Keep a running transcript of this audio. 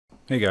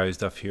Hey guys,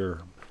 Duff here.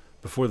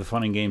 Before the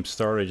fun and games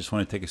start, I just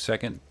want to take a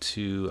second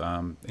to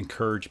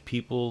encourage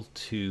people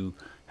to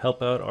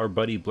help out our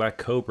buddy Black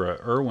Cobra,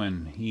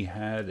 Irwin. He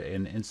had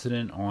an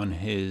incident on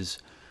his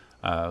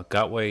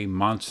Gotway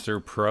Monster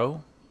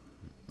Pro.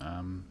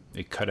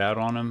 It cut out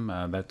on him.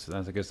 I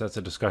guess that's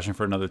a discussion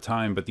for another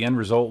time. But the end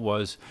result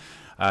was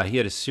he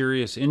had a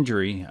serious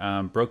injury,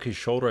 broke his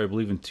shoulder, I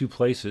believe, in 2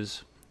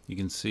 places. You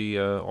can see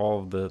all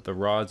of the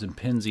rods and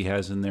pins he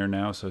has in there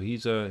now. So he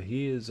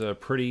is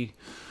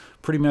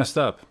pretty messed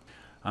up.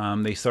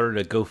 They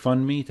started a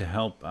GoFundMe to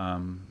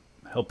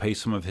help pay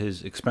some of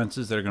his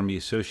expenses that are going to be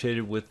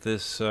associated with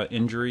this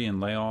injury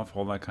and layoff,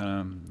 all that kind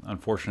of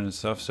unfortunate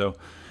stuff. So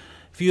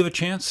if you have a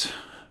chance,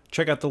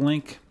 check out the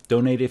link,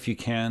 donate if you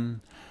can,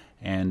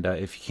 and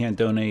if you can't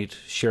donate,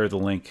 share the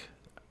link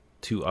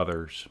to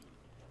others.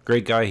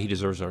 Great guy, he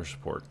deserves our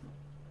support.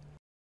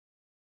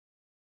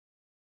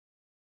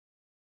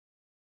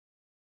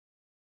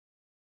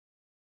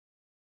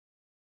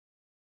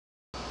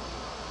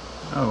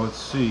 Oh,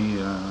 let's see.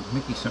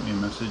 Mickey sent me a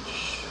message.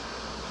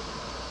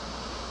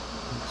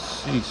 Let's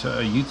see. So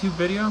a YouTube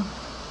video?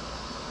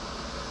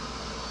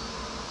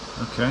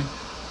 Okay.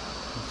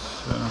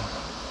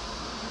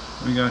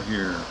 What we got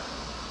here?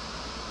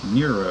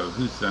 Nero.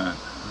 Who's that?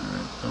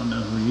 Alright, don't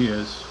know who he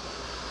is.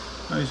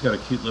 Oh, he's got a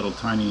cute little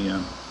tiny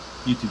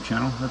YouTube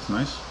channel. That's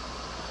nice.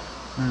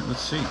 Alright,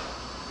 let's see.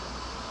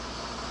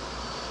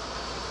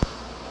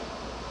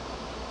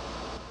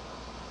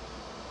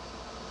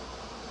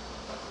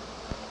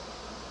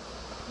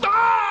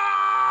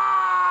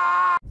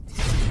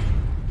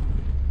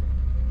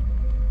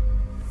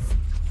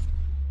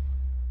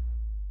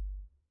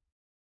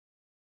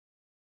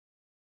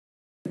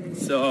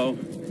 So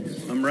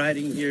I'm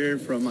riding here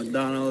from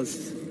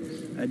McDonald's.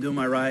 I do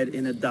my ride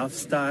in a Duff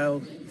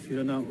style. If you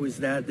don't know who is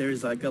that,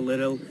 there's like a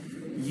little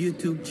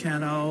YouTube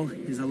channel.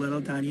 He's a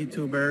little tiny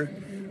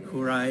YouTuber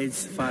who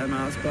rides 5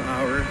 miles per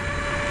hour.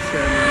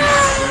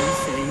 Very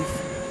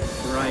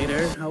safe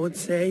rider, I would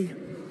say.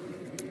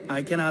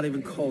 I cannot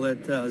even call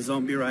it a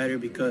zombie rider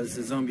because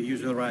the zombie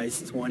usually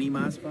rides 20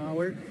 miles per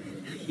hour.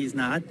 He's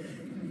not.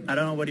 I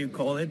don't know what you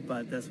call it,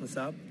 but that's what's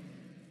up.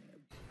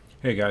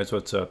 Hey guys,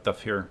 what's up?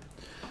 Duff here.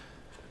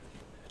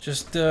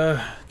 Just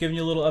giving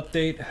you a little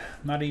update.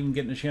 Not even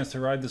getting a chance to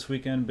ride this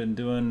weekend. Been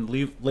doing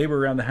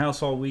labor around the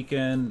house all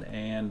weekend,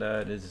 and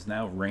it is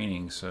now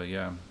raining. So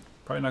yeah,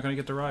 probably not going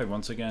to get to ride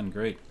once again.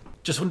 Great.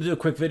 Just wanted to do a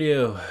quick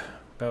video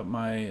about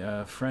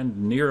my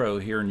friend Nero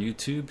here on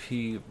YouTube.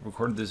 He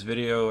recorded this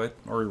video,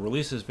 or he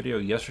released this video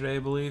yesterday, I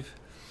believe.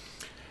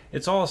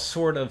 It's all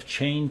sort of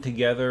chained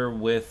together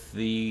with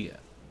the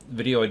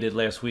video I did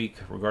last week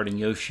regarding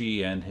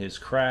Yoshi and his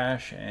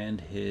crash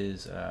and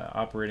his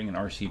operating an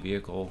RC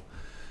vehicle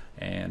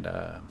and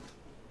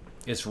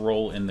its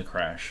role in the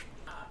crash.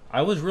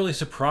 I was really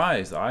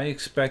surprised. I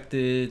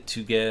expected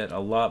to get a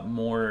lot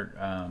more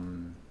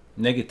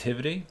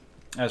negativity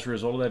as a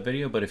result of that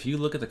video, but if you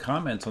look at the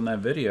comments on that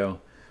video,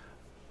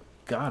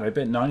 God, I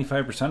bet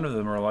 95% of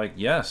them are like,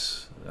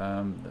 yes,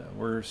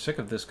 we're sick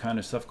of this kind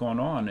of stuff going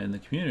on in the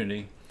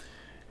community,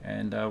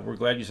 and we're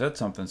glad you said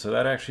something. So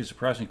that actually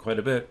surprised me quite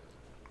a bit.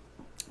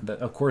 That,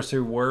 of course,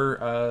 there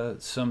were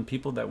some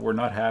people that were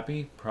not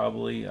happy.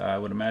 Probably, I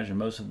would imagine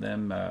most of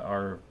them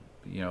are,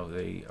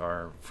 they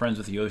are friends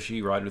with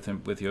Yoshi, ride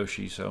with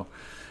Yoshi, so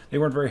they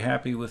weren't very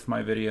happy with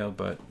my video.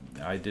 But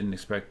I didn't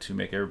expect to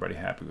make everybody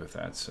happy with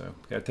that. So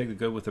gotta take the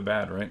good with the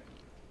bad, right?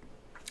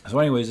 So,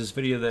 anyways, this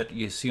video that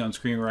you see on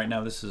screen right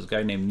now, this is a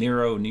guy named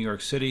Nero, New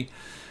York City.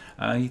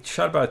 He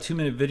shot about a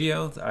 2-minute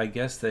video. I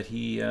guess that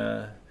he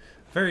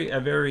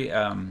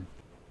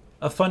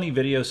a funny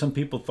video. Some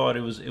people thought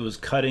it was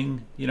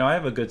cutting. I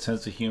have a good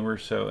sense of humor,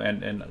 so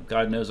and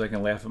God knows I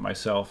can laugh at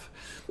myself.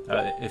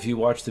 If you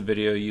watch the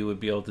video, you would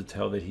be able to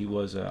tell that he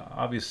was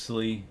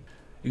obviously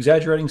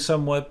exaggerating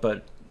somewhat,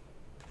 but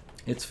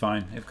it's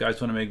fine. If guys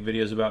want to make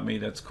videos about me,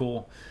 that's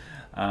cool.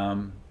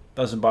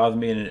 Doesn't bother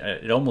me, and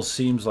it almost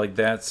seems like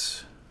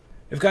that's,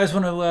 if guys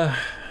want to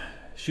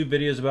shoot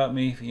videos about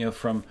me,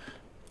 from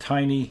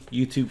tiny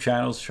YouTube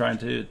channels trying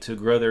to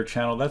grow their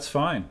channel, that's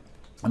fine.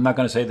 I'm not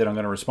going to say that I'm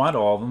going to respond to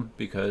all of them,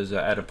 because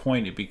at a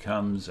point it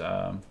becomes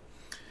kind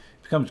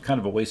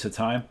of a waste of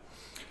time.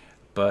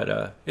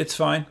 But it's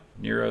fine.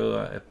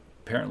 Nero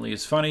apparently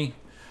is funny.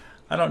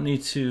 I don't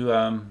need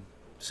to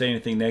say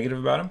anything negative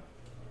about him.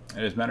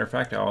 And as a matter of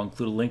fact, I'll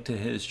include a link to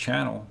his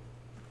channel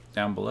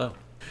down below.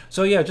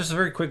 So yeah, just a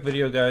very quick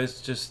video,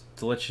 guys, just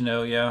to let you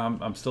know, yeah,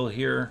 I'm still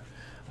here.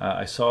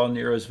 I saw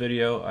Nero's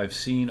video. I've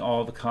seen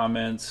all the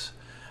comments.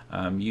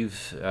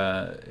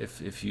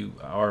 If you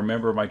are a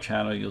member of my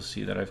channel, you'll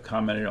see that I've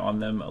commented on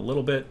them a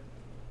little bit.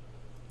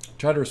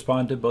 Try to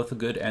respond to both the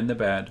good and the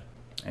bad.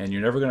 And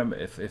you're never gonna,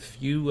 if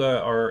you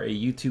are a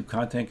YouTube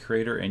content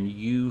creator and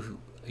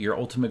your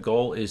ultimate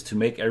goal is to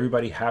make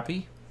everybody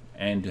happy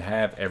and to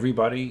have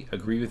everybody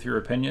agree with your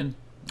opinion,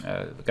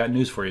 I've got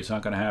news for you. It's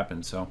not going to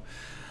happen. So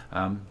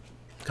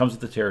comes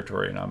with the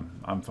territory, and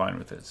I'm fine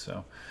with it.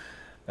 So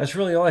that's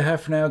really all I have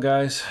for now,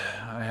 guys.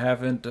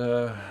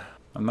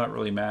 I'm not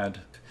really mad.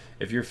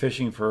 if you're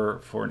fishing for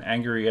an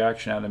angry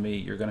reaction out of me,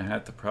 you're going to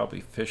have to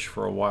probably fish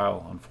for a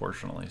while,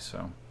 unfortunately.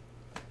 So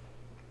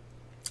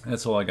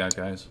that's all I got,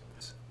 guys.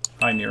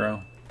 Hi,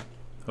 Nero.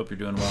 Hope you're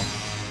doing well.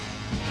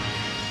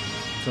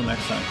 Until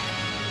next time.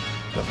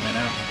 Tough man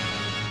out.